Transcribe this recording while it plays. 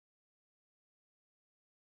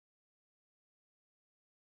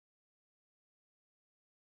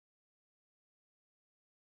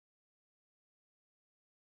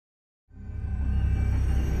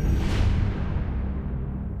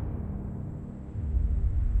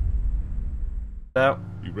Out.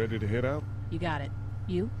 You ready to head out? You got it.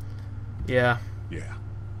 You? Yeah. Yeah.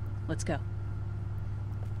 Let's go.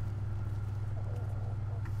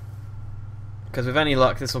 Because with any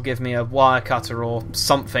luck, this will give me a wire cutter or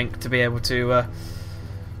something to be able to,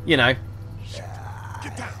 you know.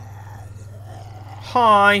 Get down.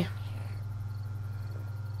 Hi.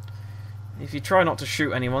 If you try not to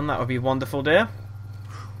shoot anyone, that would be wonderful, dear.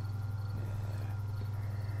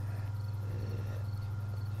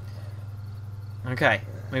 Okay,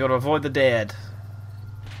 we got to avoid the dead.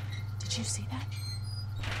 Did you see that?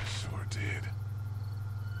 Sure did.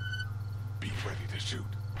 Be ready to shoot.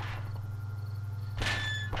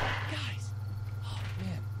 Guys! Oh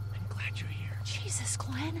man, I'm glad you're here. Jesus,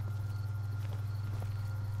 Glenn.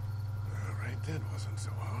 Alright then, wasn't so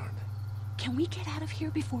hard. Can we get out of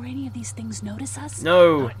here before any of these things notice us?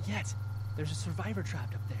 No. Not yet. There's a survivor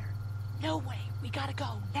trapped up there. No way. We gotta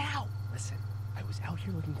go now. Listen, I was out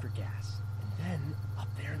here looking for gas, and then up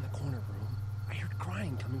there in the corner room, I heard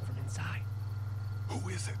crying coming from inside. Who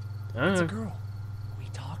is it? It's a girl. We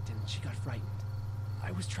talked and she got frightened.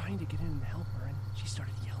 I was trying to get in and help her, and she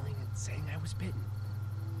started yelling and saying I was bitten.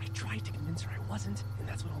 I tried to convince her I wasn't, and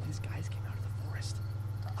that's when all these guys came out of the forest.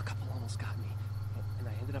 A couple almost got me, and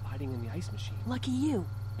I ended up hiding in the ice machine. Lucky you.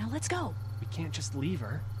 Now let's go. We can't just leave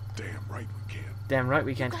her. Damn right we can. Damn right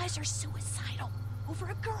we You can. guys are suicidal. Over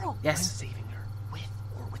a girl. I'm Yes. saving her, with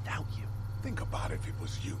or without you. Think about if it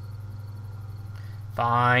was you.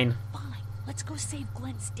 Fine. Fine. Let's go save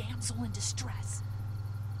Glenn's damsel in distress.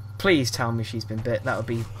 Please tell me she's been bit. That would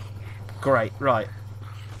be great. Right.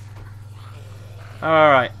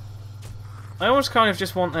 Alright. I almost kind of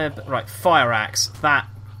just want a... Right, fire axe. That.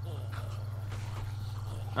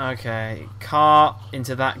 Okay. Car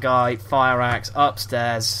into that guy. Fire axe.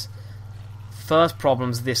 Upstairs. First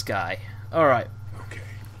problem's this guy. Alright. Okay,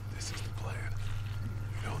 this is the plan.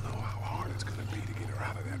 We don't know how hard it's gonna be to get her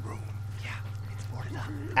out of that room. Yeah, it's boarded up.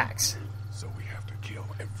 Axe. So we have to kill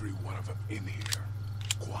every one of them in here.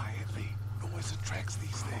 Quietly. Noise attracts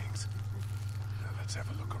these things. Now let's have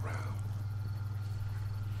a look around.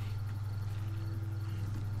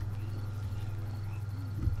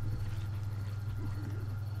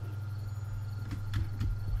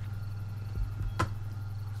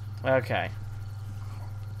 Okay.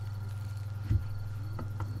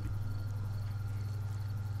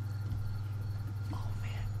 Oh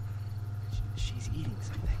man, she's eating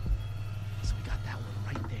something. So we got that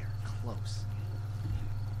one right there, close.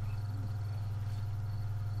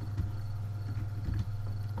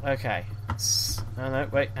 Okay. No, no,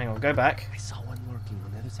 wait, hang on, go back. I saw one lurking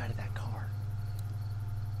on the other side of that car.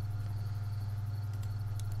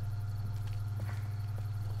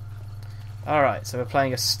 Alright, so we're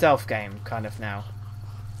playing a stealth game, kind of, now.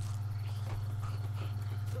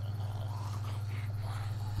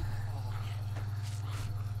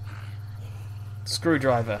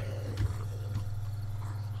 Screwdriver.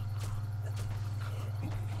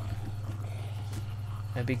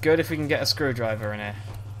 It'd be good if we can get a screwdriver in here.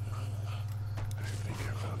 I think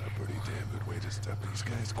I found a pretty damn good way to stop these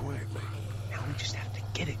guys quietly. Now we just have to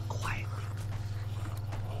get it quietly.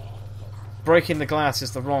 Breaking the glass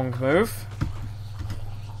is the wrong move.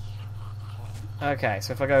 Okay,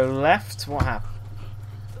 so if I go left, what happens?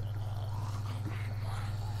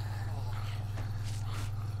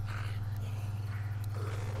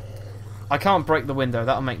 I can't break the window,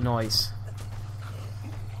 that'll make noise.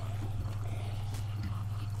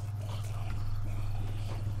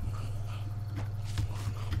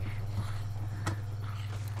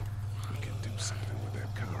 We can do something with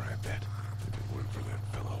that car, I bet. If it weren't for that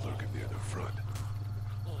fellow lurking near the front.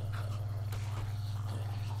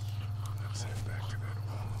 Let's head back to that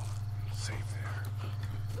wall. Safe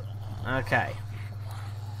there. Okay.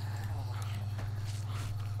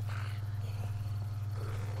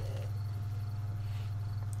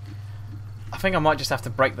 I think I might just have to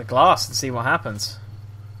break the glass and see what happens.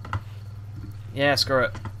 Yeah, screw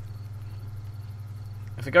it.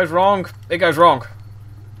 If it goes wrong, it goes wrong.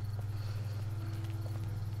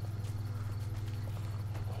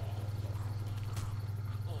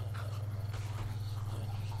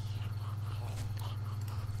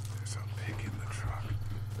 There's a pig in the truck.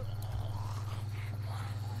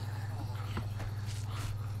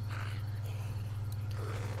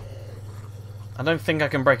 I don't think I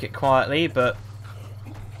can break it quietly, but...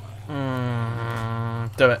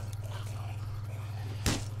 do it.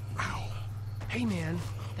 Ow. Hey man,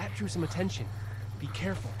 that drew some attention. Be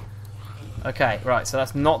careful. Okay, right, so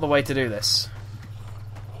that's not the way to do this.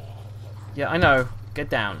 Yeah, I know. Get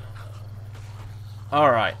down.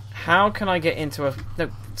 Alright, how can I get into a... No,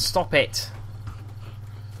 stop it.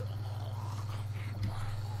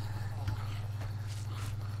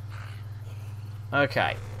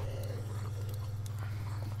 Okay.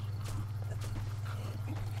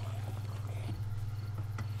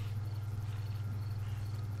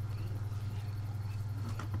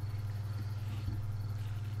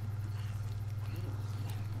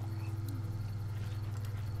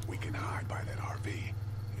 We can hide by that RV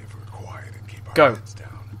if we're quiet and keep our Go. heads down.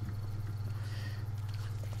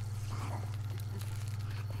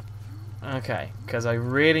 Okay, because I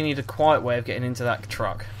really need a quiet way of getting into that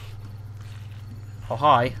truck. Oh,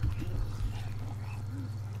 hi.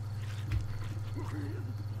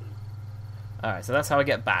 Alright, so that's how I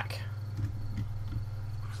get back.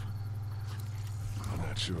 I'm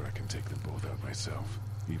not sure I can take them both out myself,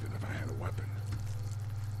 even if I had a weapon.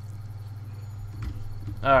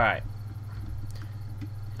 Alright.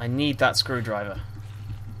 I need that screwdriver.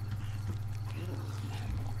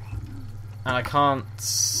 And I can't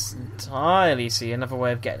entirely see another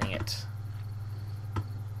way of getting it.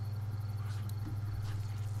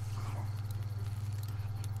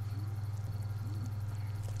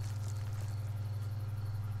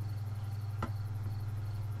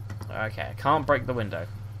 Okay, I can't break the window.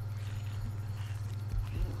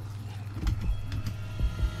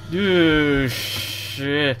 Ooh,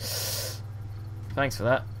 shit. Thanks for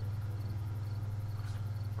that.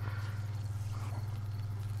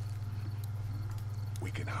 We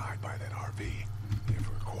can hide by that RV if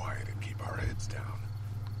we're quiet and keep our heads down.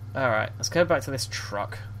 Alright, let's go back to this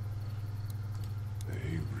truck.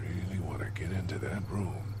 They really want to get into that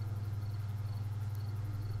room.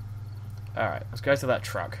 Alright, let's go to that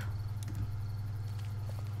truck.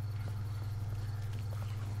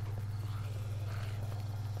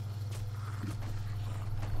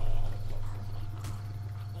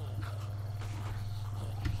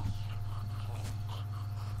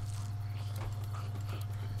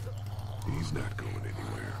 He's not going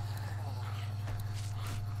anywhere.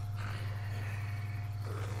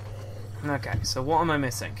 Okay, so what am I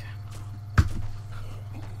missing? I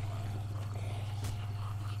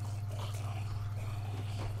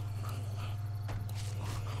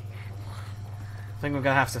think we're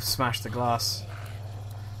gonna have to smash the glass.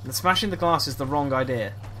 And smashing the glass is the wrong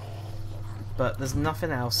idea. But there's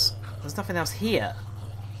nothing else. There's nothing else here.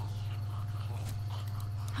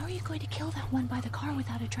 How are you going to kill that one by the car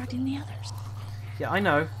without attracting the others? Yeah, I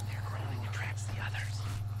know. Their growling attracts the others.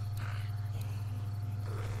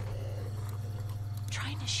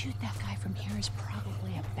 Trying to shoot that guy from here is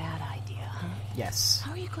probably a bad idea, huh? Yes.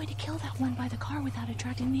 How are you going to kill that one by the car without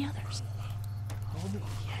attracting the others? Hold it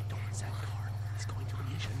yet towards that car. It's going to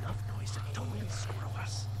release enough noise to totally squirrel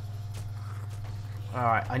us.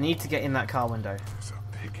 Alright, I need to get in that car window. There's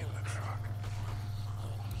a pig in the truck.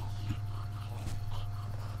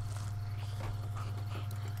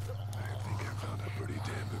 I think I found a pretty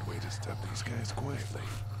damn good way to stop these guys quietly.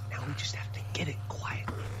 Now we just have to get it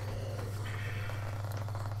quietly.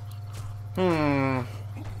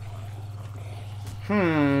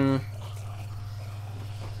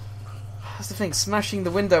 That's the thing, smashing the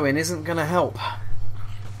window in isn't gonna help. I'm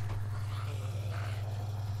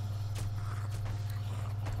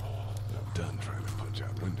done trying to punch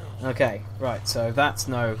out windows. Okay, right, so that's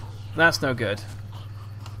no good.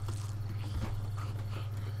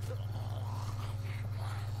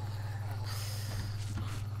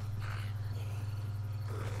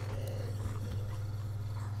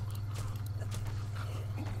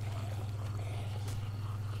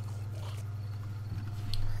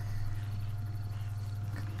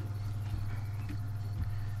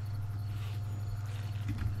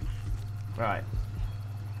 Right.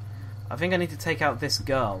 I think I need to take out this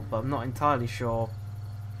girl, but I'm not entirely sure.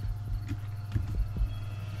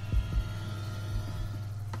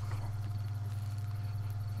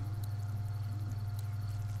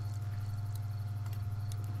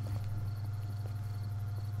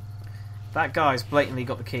 That guy's blatantly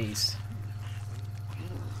got the keys.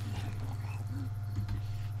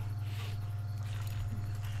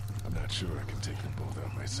 I'm not sure I can take them both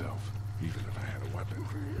out myself, even if I had a weapon.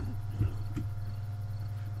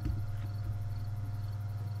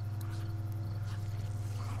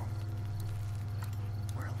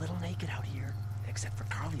 We're a little naked out here, except for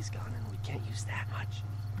Carly's gun, and we can't use that much.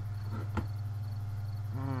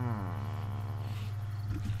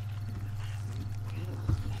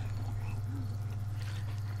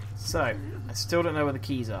 So, I still don't know where the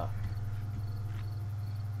keys are.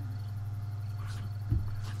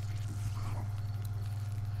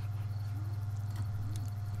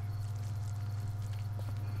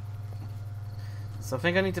 So I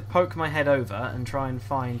think I need to poke my head over and try and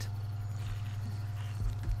find...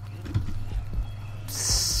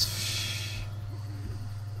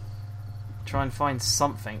 Try and find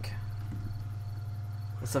something.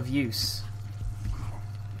 Points of use.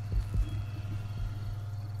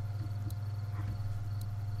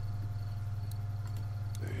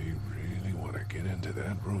 They really want to get into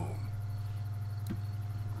that room.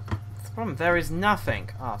 The problem, there is nothing.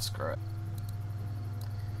 Ah, screw it.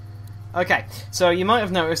 Okay, so you might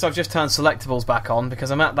have noticed I've just turned selectables back on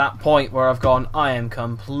because I'm at that point where I've gone, I am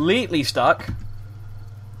completely stuck.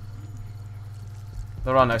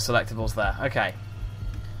 There are no selectables there. Okay.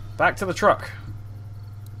 Back to the truck.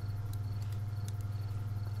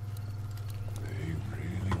 They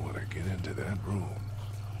really want to get into that room.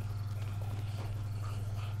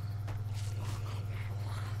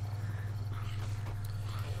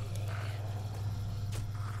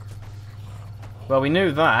 Well, we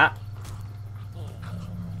knew that.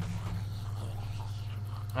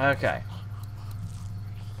 Okay.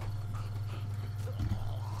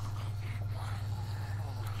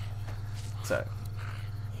 So,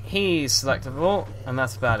 he's selectable, and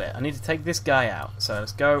that's about it. I need to take this guy out. So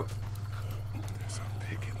let's go. There's a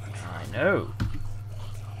pig in the truck. I know.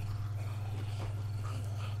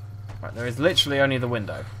 Right, there is literally only the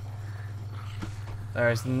window. There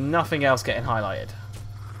is nothing else getting highlighted.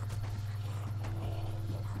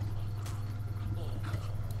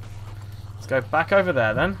 Let's go back over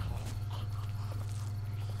there then.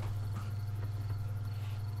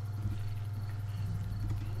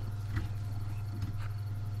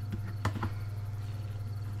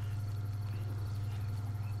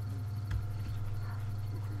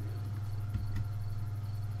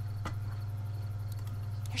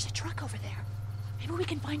 There's a truck over there. Maybe we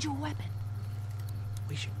can find you a weapon.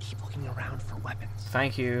 We should keep looking around for weapons.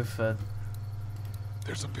 Thank you for...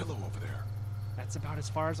 There's a pillow over there. That's about as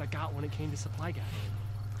far as I got when it came to supply gathering.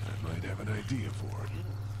 I might have an idea for it.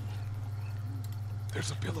 There's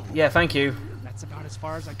a pillow over Yeah, thank you. That's about as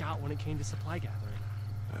far as I got when it came to supply gathering.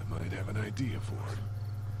 I might have an idea for it.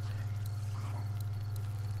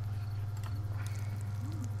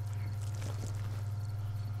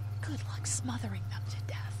 Good luck smothering them to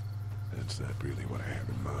death. That's not really what I have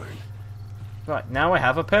in mind. Right, now I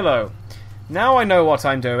have a pillow. Now I know what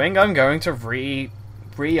I'm doing. I'm going to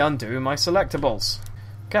undo my selectables.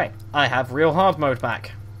 Okay, I have real hard mode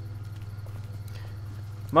back.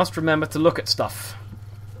 Must remember to look at stuff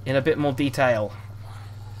in a bit more detail.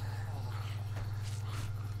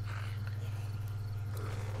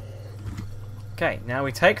 Okay, now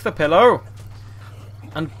we take the pillow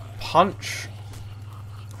and punch.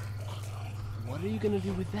 What are you gonna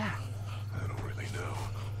do with that? I don't really know.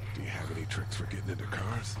 Do you have any tricks for getting into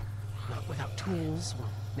cars? Not without tools, or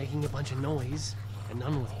making a bunch of noise, and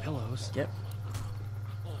none with pillows. Yep.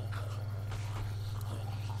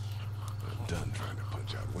 I'm done trying to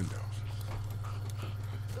punch out windows.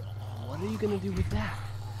 What are you gonna do with that?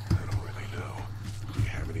 I don't really know. Do you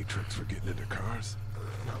have any tricks for getting into cars?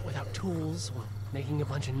 Not without tools, or making a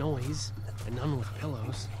bunch of noise, and none with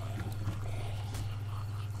pillows.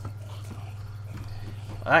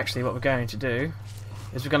 Actually, what we're going to do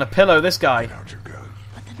is we're going to pillow this guy. Get out your gun.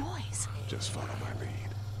 But the noise. Just follow my lead.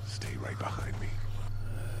 Stay right behind me.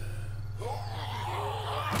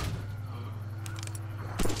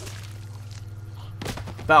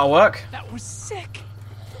 That'll work. That was sick!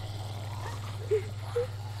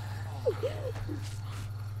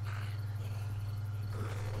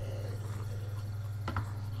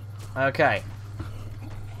 Okay.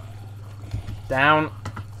 Down.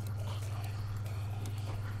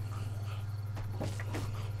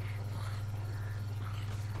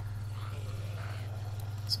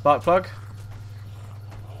 Spark plug.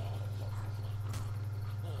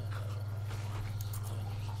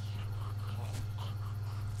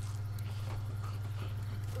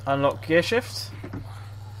 Unlock gear shift.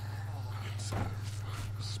 It's a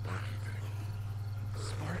sparky thing.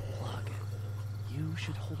 Spark plug. You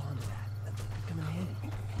should hold on to that. Could come in handy.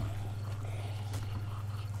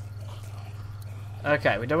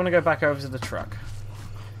 Okay, we don't want to go back over to the truck.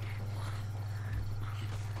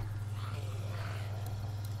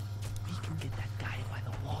 We can get that guy by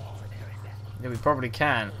the wall over there, I bet. Yeah, we probably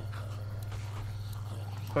can.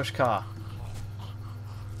 Push car.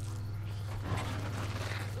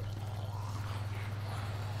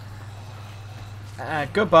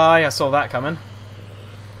 Goodbye, I saw that coming.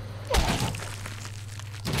 It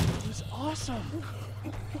was awesome!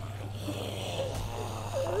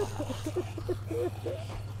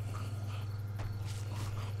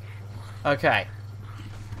 Okay.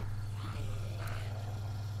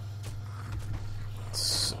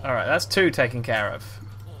 Alright, that's two taken care of.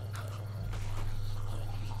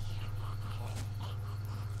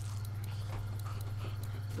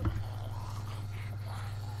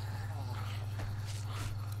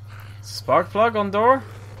 Spark plug on door?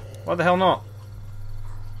 Why the hell not?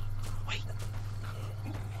 Wait.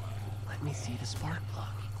 Let me see the spark plug.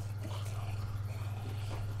 The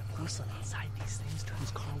porcelain inside these things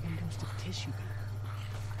turns car windows to tissue paper.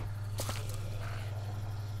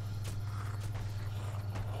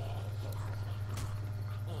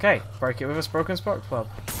 Okay, break it with a broken spark plug.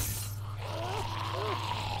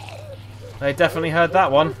 They definitely heard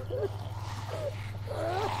that one.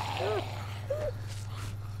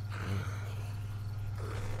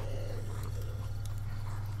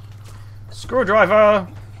 Screwdriver!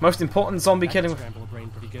 Most important zombie killing. Scramble brain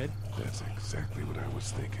pretty good. That's exactly what I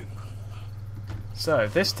was thinking. So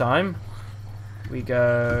this time we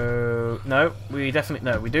go. No, we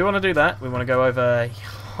definitely no. We do want to do that. We want to go over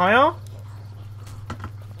higher.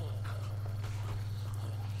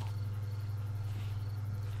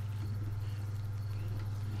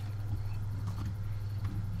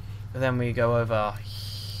 And then we go over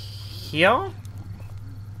here. I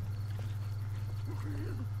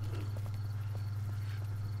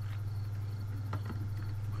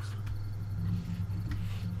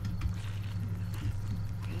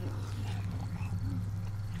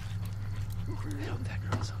hope that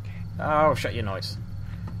girl's okay. Oh, shut your noise.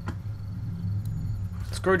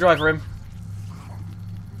 Screwdriver him.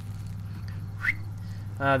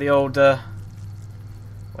 The old,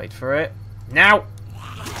 wait for it. Now!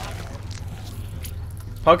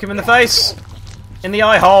 Poke him in the face! In the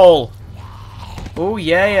eye hole! Oh,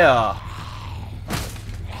 yeah!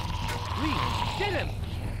 Lee, get him!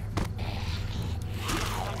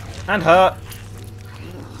 And hurt.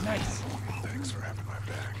 Nice. Thanks for having my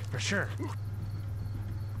back. For sure.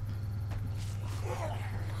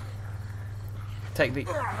 Take the...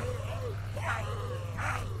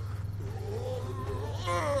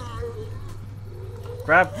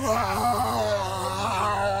 Grab.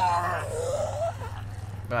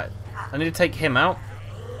 Right. I need to take him out.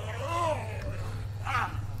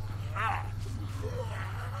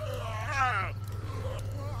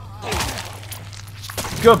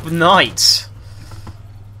 Good night.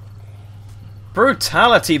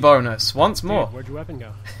 Brutality bonus once more. Dude, where'd your weapon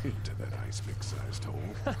go? Into that ice mix-sized hole.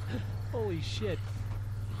 Holy shit.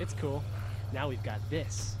 It's cool. Now we've got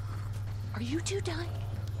this. Are you two done?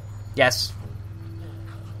 Yes.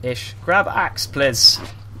 Ish. Grab axe, please.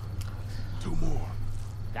 2 more.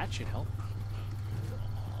 That should help.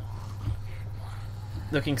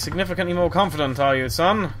 Looking significantly more confident, are you,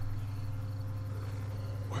 son?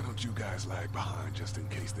 Why don't you guys lag behind just in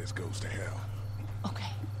case this goes to hell?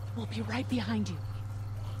 Okay, we'll be right behind you.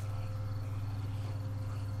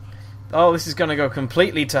 Oh, this is gonna go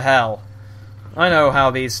completely to hell. I know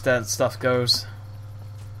how these stuff goes.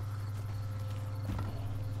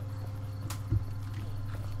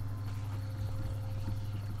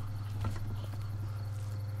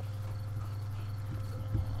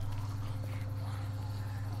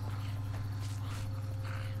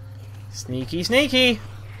 Sneaky, sneaky!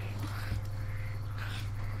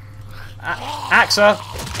 Axa!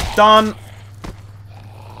 Done!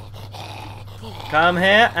 Come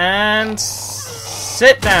here and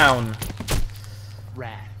sit down!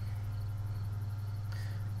 Rad.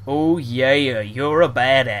 Oh yeah, you're a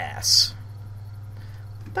badass.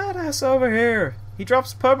 Badass over here! He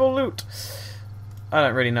drops purple loot! I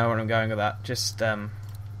don't really know where I'm going with that. Just, Hello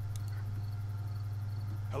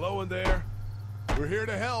in there. We're here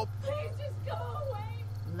to help. Please just go away.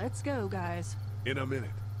 Let's go, guys. In a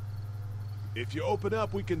minute. If you open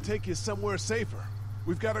up, we can take you somewhere safer.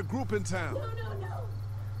 We've got a group in town. No.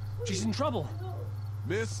 She's in trouble.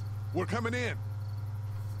 Miss, we're coming in.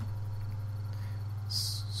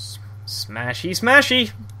 smashy,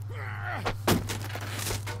 smashy!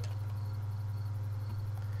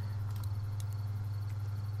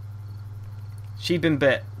 She been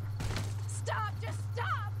bit. Stop, just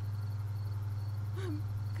stop. I'm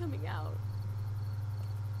coming out.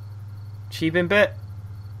 She been bit.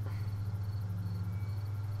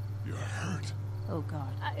 You're hurt. Oh,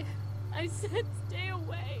 God. I said stay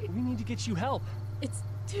away. We need to get you help. It's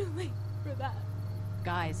too late for that.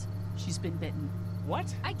 Guys, she's been bitten.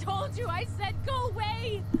 What? I told you, I said go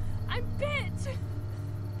away. I'm bit.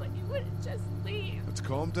 But you wouldn't just leave. Let's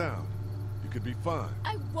calm down. You could be fine.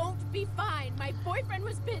 I won't be fine. My boyfriend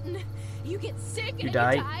was bitten. You get sick and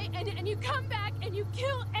die. you die, and you come back and you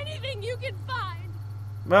kill anything you can find.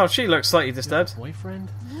 Well, she looks slightly disturbed.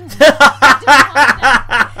 Boyfriend? It's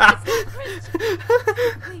not Christian.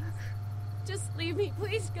 Please, just leave me.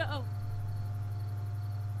 Please go.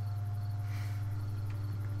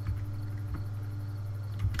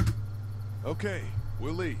 Okay,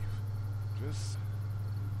 we'll leave. Just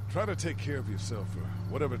try to take care of yourself for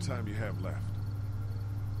whatever time you have left.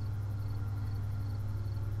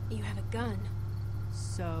 You have a gun.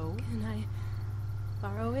 So? Can I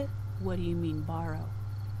borrow it? What do you mean, borrow?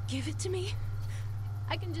 Give it to me.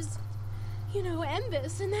 I can just, you know, end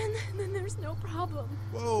this, and then there's no problem.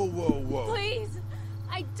 Whoa, whoa, whoa. Please.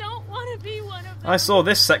 I don't want to be one of them. I saw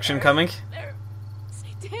this section coming. They're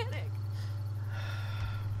satanic.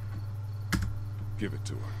 Give it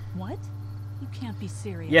to her. What? You can't be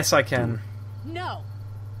serious. Yes, I can. No.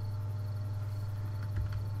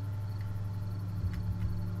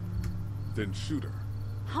 Then shoot her.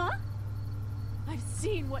 Huh? I've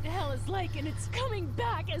seen what hell is like, and it's coming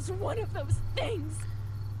back as one of those things.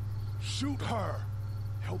 Shoot her.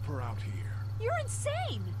 Help her out here. You're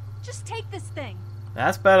insane. Just take this thing.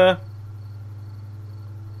 That's better.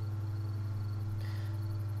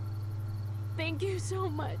 Thank you so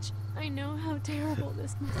much. I know how terrible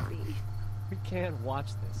this must be. We can't watch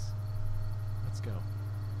this. Let's go.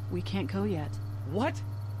 We can't go yet. What?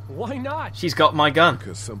 Why not? She's got my gun.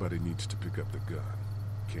 Because somebody needs to pick up the gun.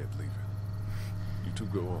 Can't leave it. You two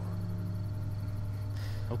go on.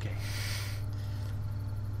 Okay.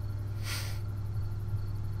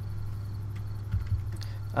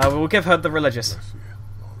 We'll give her the religious. Bless you.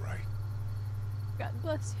 All right. God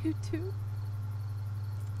bless you too.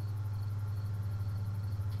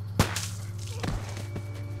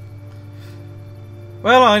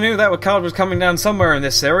 Well, I knew that card was coming down somewhere in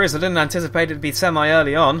this series. I didn't anticipate it to be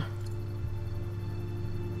semi-early on.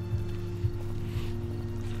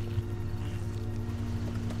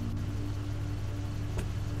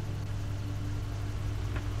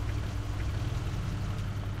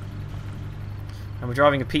 And we're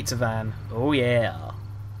driving a pizza van. Oh yeah.